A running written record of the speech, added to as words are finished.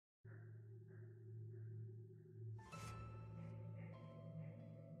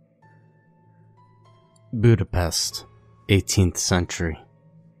Budapest, 18th century.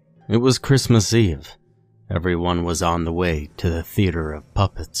 It was Christmas Eve. Everyone was on the way to the theater of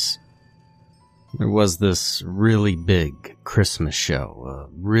puppets. There was this really big Christmas show,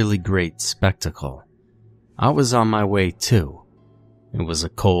 a really great spectacle. I was on my way too. It was a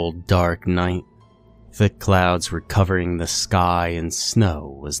cold, dark night. Thick clouds were covering the sky and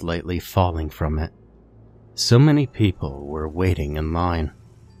snow was lightly falling from it. So many people were waiting in line.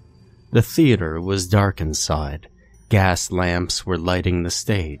 The theater was dark inside. Gas lamps were lighting the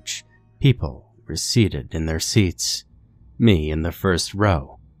stage. People were seated in their seats. Me in the first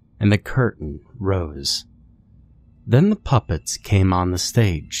row, and the curtain rose. Then the puppets came on the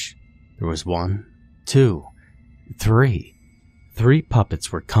stage. There was 1, 2, 3. 3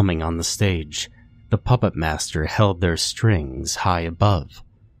 puppets were coming on the stage. The puppet master held their strings high above.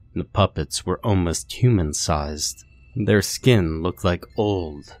 The puppets were almost human-sized. Their skin looked like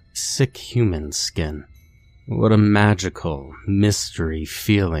old, sick human skin. What a magical, mystery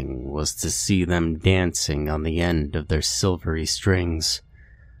feeling was to see them dancing on the end of their silvery strings.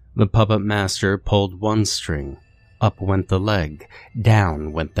 The puppet master pulled one string. Up went the leg,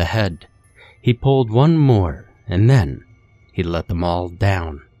 down went the head. He pulled one more, and then he let them all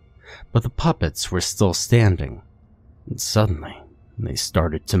down. But the puppets were still standing. And suddenly, they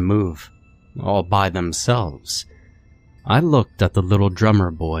started to move, all by themselves. I looked at the little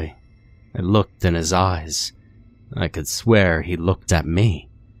drummer boy. I looked in his eyes. I could swear he looked at me.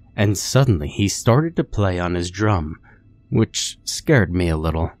 And suddenly he started to play on his drum, which scared me a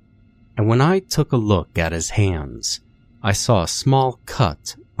little. And when I took a look at his hands, I saw a small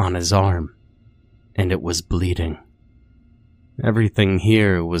cut on his arm, and it was bleeding. Everything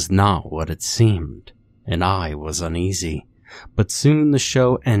here was not what it seemed, and I was uneasy. But soon the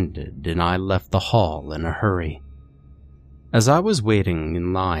show ended and I left the hall in a hurry. As I was waiting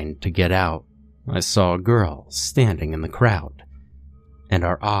in line to get out, I saw a girl standing in the crowd, and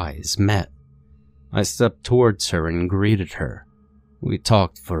our eyes met. I stepped towards her and greeted her. We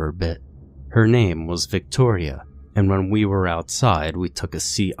talked for a bit. Her name was Victoria, and when we were outside, we took a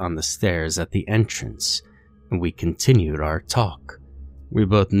seat on the stairs at the entrance, and we continued our talk. We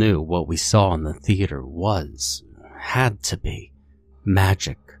both knew what we saw in the theater had to be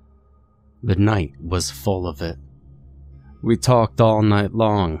magic. The night was full of it. We talked all night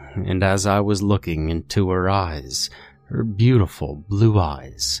long, and as I was looking into her eyes, her beautiful blue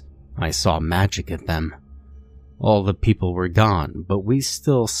eyes, I saw magic in them. All the people were gone, but we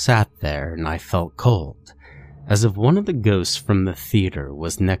still sat there, and I felt cold, as if one of the ghosts from the theater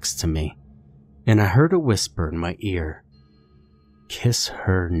was next to me, and I heard a whisper in my ear, "Kiss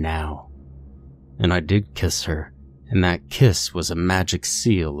her now." And I did kiss her. And that kiss was a magic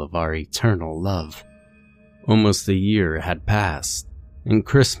seal of our eternal love. Almost a year had passed, and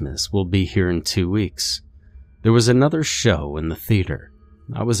Christmas will be here in 2 weeks. There was another show in the theater.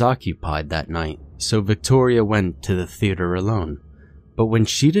 I was occupied that night, so Victoria went to the theater alone. But when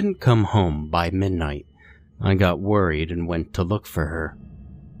she didn't come home by midnight, I got worried and went to look for her.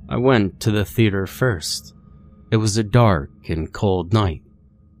 I went to the theater first. It was a dark and cold night,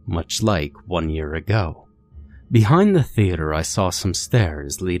 much like 1 year ago. Behind the theater, I saw some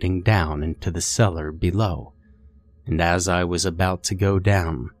stairs leading down into the cellar below, and as I was about to go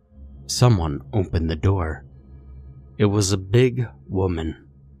down, someone opened the door. It was a big woman.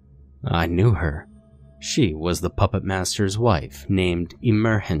 I knew her. She was the puppet master's wife, named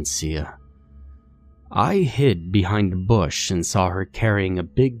Emergencia. I hid behind a bush and saw her carrying a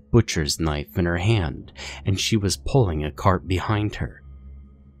big butcher's knife in her hand, and she was pulling a cart behind her.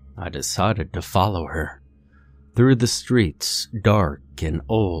 I decided to follow her. Through the streets, dark and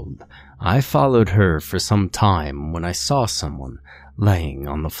old, I followed her for some time when I saw someone laying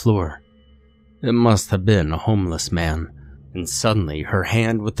on the floor. It must have been a homeless man, and suddenly her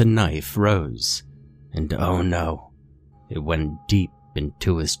hand with the knife rose, and oh no, it went deep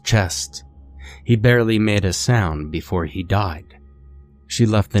into his chest. He barely made a sound before he died. She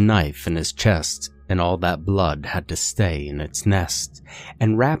left the knife in his chest, and all that blood had to stay in its nest,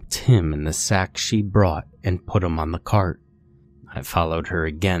 and wrapped him in the sack she brought and put him on the cart. I followed her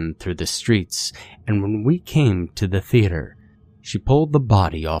again through the streets, and when we came to the theater, she pulled the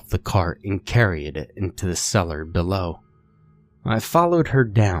body off the cart and carried it into the cellar below. I followed her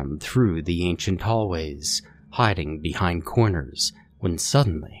down through the ancient hallways, hiding behind corners, when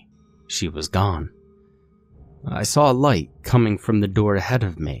suddenly she was gone. I saw a light coming from the door ahead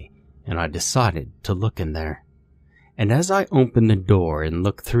of me, and I decided to look in there. And as I opened the door and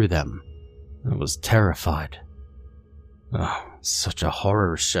looked through them, I was terrified. Oh, such a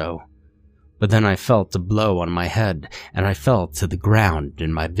horror show. But then I felt a blow on my head, and I fell to the ground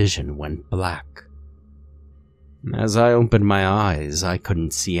and my vision went black. As I opened my eyes, I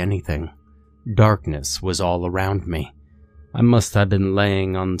couldn't see anything. Darkness was all around me. I must have been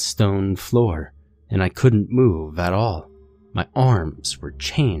laying on stone floor, and I couldn't move at all. My arms were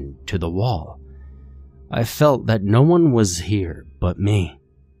chained to the wall. I felt that no one was here but me.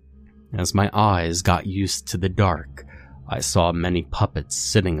 As my eyes got used to the dark, I saw many puppets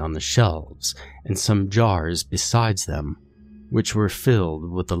sitting on the shelves and some jars besides them, which were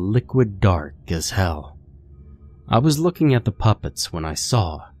filled with a liquid dark as hell. I was looking at the puppets when I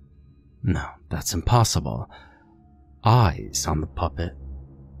saw— no, that's impossible— eyes on the puppet.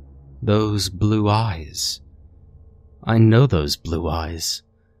 Those blue eyes. I know those blue eyes.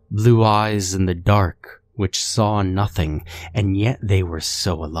 Blue eyes in the dark, which saw nothing, and yet they were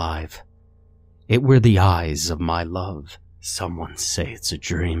so alive. It were the eyes of my love. Someone say it's a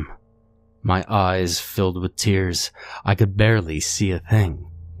dream. My eyes filled with tears. I could barely see a thing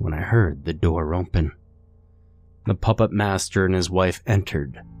when I heard the door open. The puppet master and his wife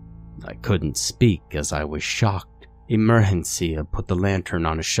entered. I couldn't speak as I was shocked. Emergencia put the lantern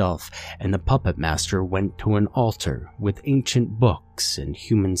on a shelf, and the puppet master went to an altar with ancient books and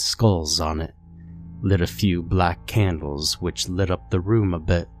human skulls on it, lit a few black candles which lit up the room a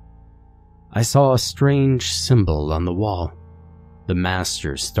bit. I saw a strange symbol on the wall. The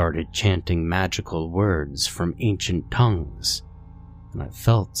master started chanting magical words from ancient tongues, and I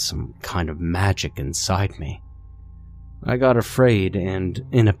felt some kind of magic inside me. I got afraid and,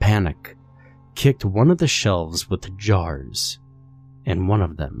 in a panic, kicked one of the shelves with the jars, and one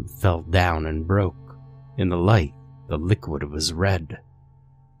of them fell down and broke. In the light, the liquid was red.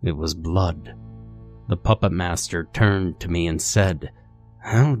 It was blood. The puppet master turned to me and said,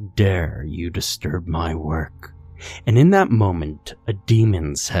 "How dare you disturb my work?" And in that moment, a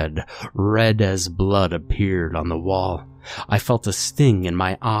demon's head, red as blood, appeared on the wall. I felt a sting in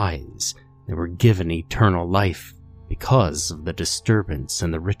my eyes. They were given eternal life because of the disturbance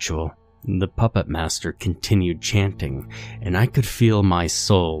in the ritual. The puppet master continued chanting, and I could feel my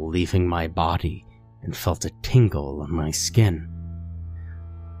soul leaving my body and felt a tingle on my skin.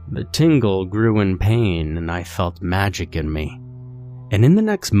 The tingle grew in pain, and I felt magic in me. And in the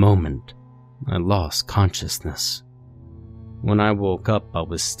next moment, I lost consciousness. When I woke up, I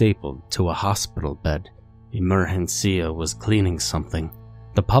was stapled to a hospital bed. Emergencia was cleaning something.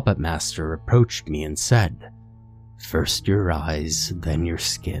 The puppet master approached me and said, "First your eyes, then your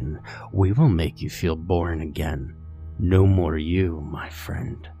skin. We will make you feel born again. No more you, my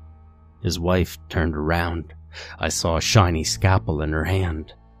friend." His wife turned around. I saw a shiny scalpel in her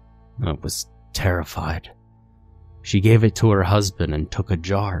hand. I was terrified. She gave it to her husband and took a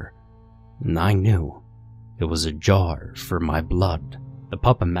jar, and I knew it was a jar for my blood. The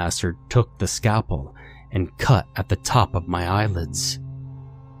puppet master took the scalpel and cut at the top of my eyelids.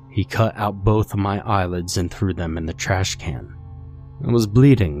 He cut out both of my eyelids and threw them in the trash can. I was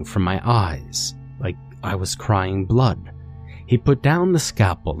bleeding from my eyes, like I was crying blood. He put down the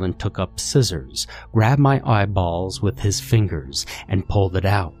scalpel and took up scissors, grabbed my eyeballs with his fingers, and pulled it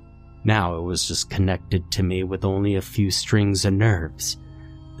out. Now it was just connected to me with only a few strings of nerves.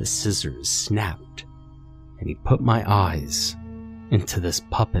 The scissors snapped, and he put my eyes into this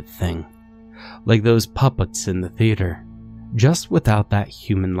puppet thing, like those puppets in the theater, just without that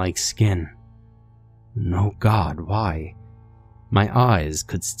human-like skin. No God, why? My eyes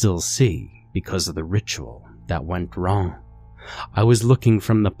could still see because of the ritual that went wrong. I was looking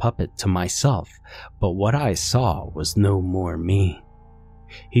from the puppet to myself, but what I saw was no more me.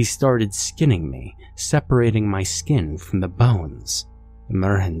 He started skinning me, separating my skin from the bones.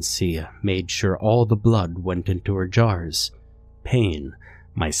 Emergencia made sure all the blood went into her jars. Pain,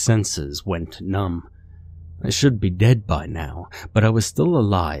 my senses went numb. I should be dead by now, but I was still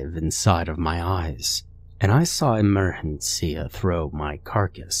alive inside of my eyes, and I saw Emergencia throw my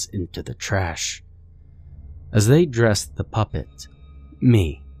carcass into the trash. As they dressed the puppet,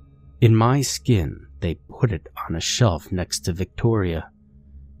 me, in my skin, they put it on a shelf next to Victoria.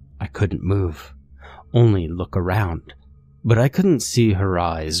 I couldn't move, only look around, but I couldn't see her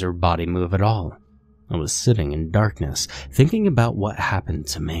eyes or body move at all. I was sitting in darkness, thinking about what happened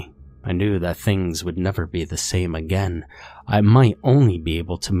to me. I knew that things would never be the same again. I might only be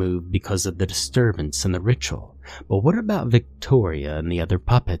able to move because of the disturbance in the ritual. But what about Victoria and the other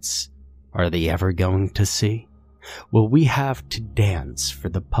puppets? Are they ever going to see? Will we have to dance for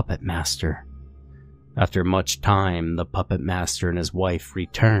the puppet master? After much time, the puppet master and his wife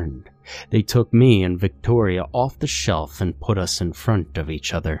returned. They took me and Victoria off the shelf and put us in front of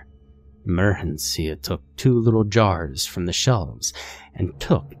each other. Emergencia took 2 little jars from the shelves and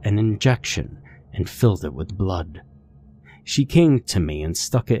took an injection and filled it with blood. She came to me and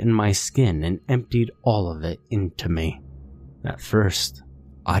stuck it in my skin and emptied all of it into me. At first,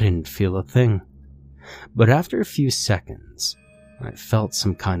 I didn't feel a thing, but after a few seconds, I felt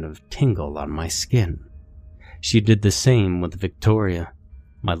some kind of tingle on my skin. She did the same with Victoria.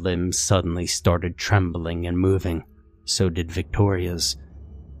 My limbs suddenly started trembling and moving. So did Victoria's.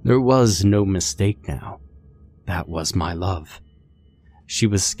 There was no mistake now. That was my love. She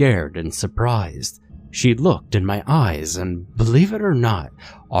was scared and surprised. She looked in my eyes, and believe it or not,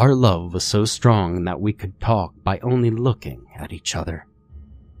 our love was so strong that we could talk by only looking at each other.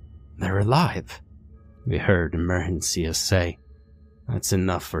 "They're alive," we heard Emergencia say. "That's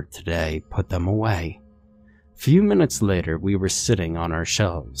enough for today. Put them away." A few minutes later, we were sitting on our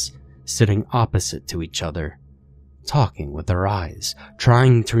shelves, sitting opposite to each other, talking with our eyes,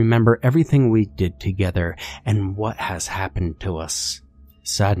 trying to remember everything we did together and what has happened to us.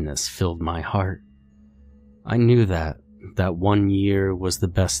 Sadness filled my heart. I knew that 1 year was the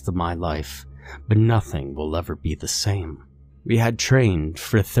best of my life, but nothing will ever be the same. We had trained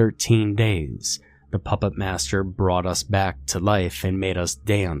for 13 days. The puppet master brought us back to life and made us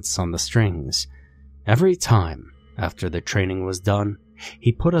dance on the strings. Every time, after the training was done,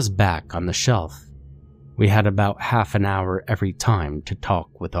 he put us back on the shelf. We had about half an hour every time to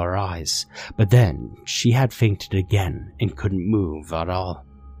talk with our eyes, but then she had fainted again and couldn't move at all.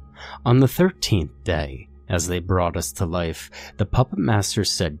 On the 13th day, as they brought us to life, the puppet master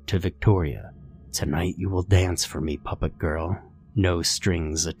said to Victoria, "Tonight you will dance for me, puppet girl. No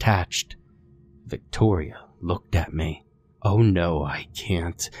strings attached." Victoria looked at me. "Oh no, I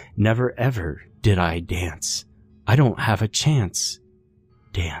can't. Never ever did I dance. I don't have a chance."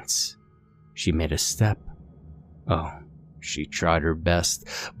 "Dance." She made a step. Oh, she tried her best,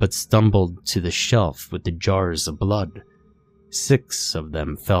 but stumbled to the shelf with the jars of blood. 6 of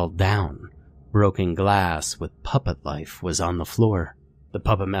them fell down. Broken glass with puppet life was on the floor. The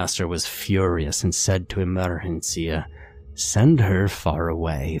puppet master was furious and said to Emergencia, "Send her far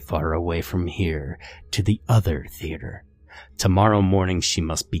away from here, to the other theater. Tomorrow morning she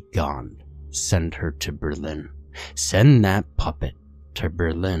must be gone. Send her to Berlin. Send that puppet to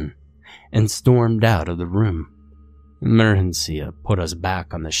Berlin," and stormed out of the room. Emergencia put us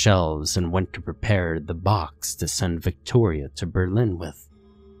back on the shelves and went to prepare the box to send Victoria to Berlin with,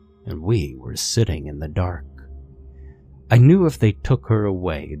 and we were sitting in the dark. I knew if they took her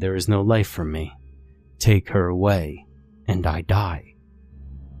away, there is no life for me. Take her away, and I die.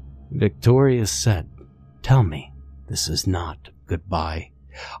 Victoria said, "Tell me, this is not goodbye."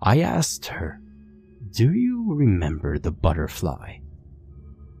 I asked her, "Do you remember the butterfly?"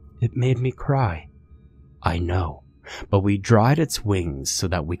 "It made me cry." "I know, but we dried its wings so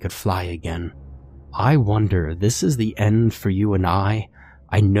that we could fly again. I wonder, this is the end for you and I?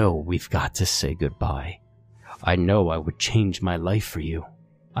 I know we've got to say goodbye. I know I would change my life for you.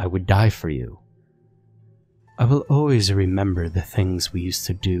 I would die for you. I will always remember the things we used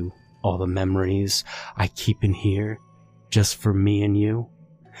to do, all the memories I keep in here, just for me and you.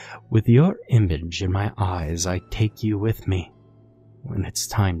 With your image in my eyes, I take you with me when it's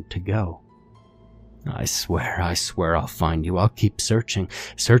time to go. I swear I'll find you. I'll keep searching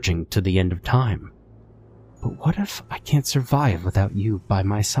to the end of time. But what if I can't survive without you by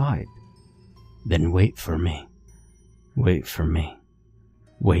my side? Then wait for me. Wait for me.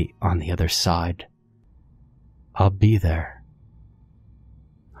 Wait on the other side. I'll be there.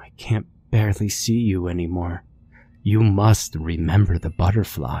 I can't barely see you anymore. You must remember the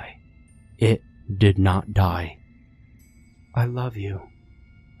butterfly. It did not die. I love you.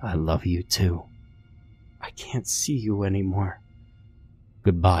 I love you too. I can't see you anymore.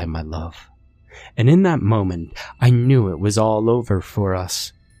 Goodbye, my love." And in that moment, I knew it was all over for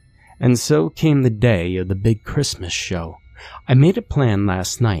us. And so came the day of the big Christmas show. I made a plan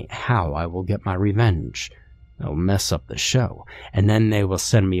last night how I will get my revenge. I'll mess up the show, and then they will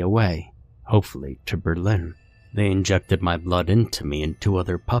send me away, hopefully to Berlin. They injected my blood into me and 2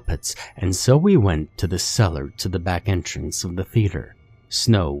 other puppets, and so we went to the cellar to the back entrance of the theater.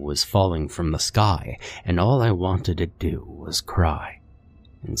 Snow was falling from the sky, and all I wanted to do was cry.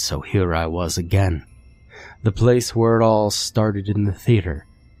 And so here I was again, the place where it all started in the theater.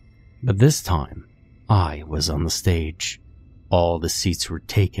 But this time, I was on the stage. All the seats were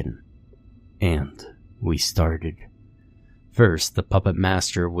taken, and we started. First, the puppet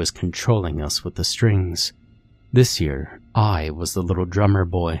master was controlling us with the strings. This year, I was the little drummer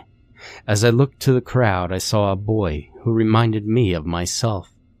boy. As I looked to the crowd, I saw a boy who reminded me of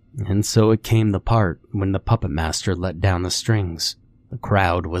myself. And so it came the part when the puppet master let down the strings. The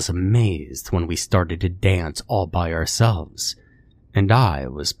crowd was amazed when we started to dance all by ourselves, and I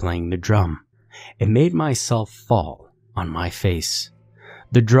was playing the drum. It made myself fall, on my face.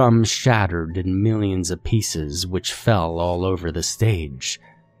 The drum shattered in millions of pieces which fell all over the stage.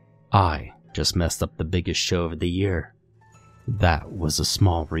 I just messed up the biggest show of the year. That was a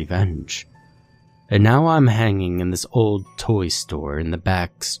small revenge. And now I'm hanging in this old toy store in the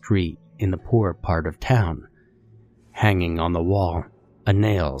back street in the poor part of town. Hanging on the wall, a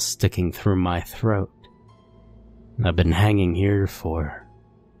nail sticking through my throat. I've been hanging here for,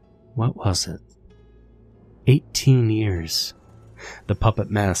 what was it? 18 years. The puppet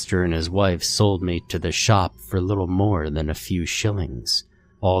master and his wife sold me to the shop for little more than a few shillings.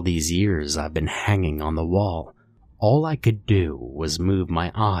 All these years I've been hanging on the wall. All I could do was move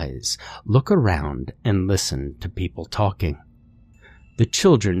my eyes, look around, and listen to people talking. The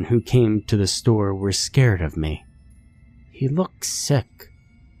children who came to the store were scared of me. He looks sick.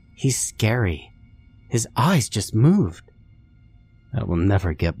 He's scary. His eyes just moved. That will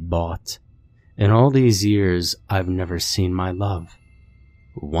never get bought. In all these years, I've never seen my love.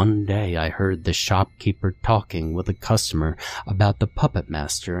 One day I heard the shopkeeper talking with a customer about the puppet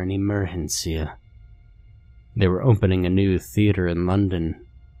master in Emergencia. They were opening a new theater in London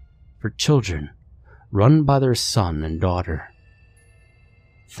for children, run by their son and daughter.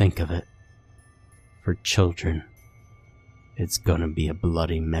 Think of it. For children, it's gonna be a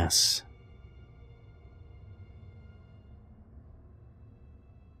bloody mess.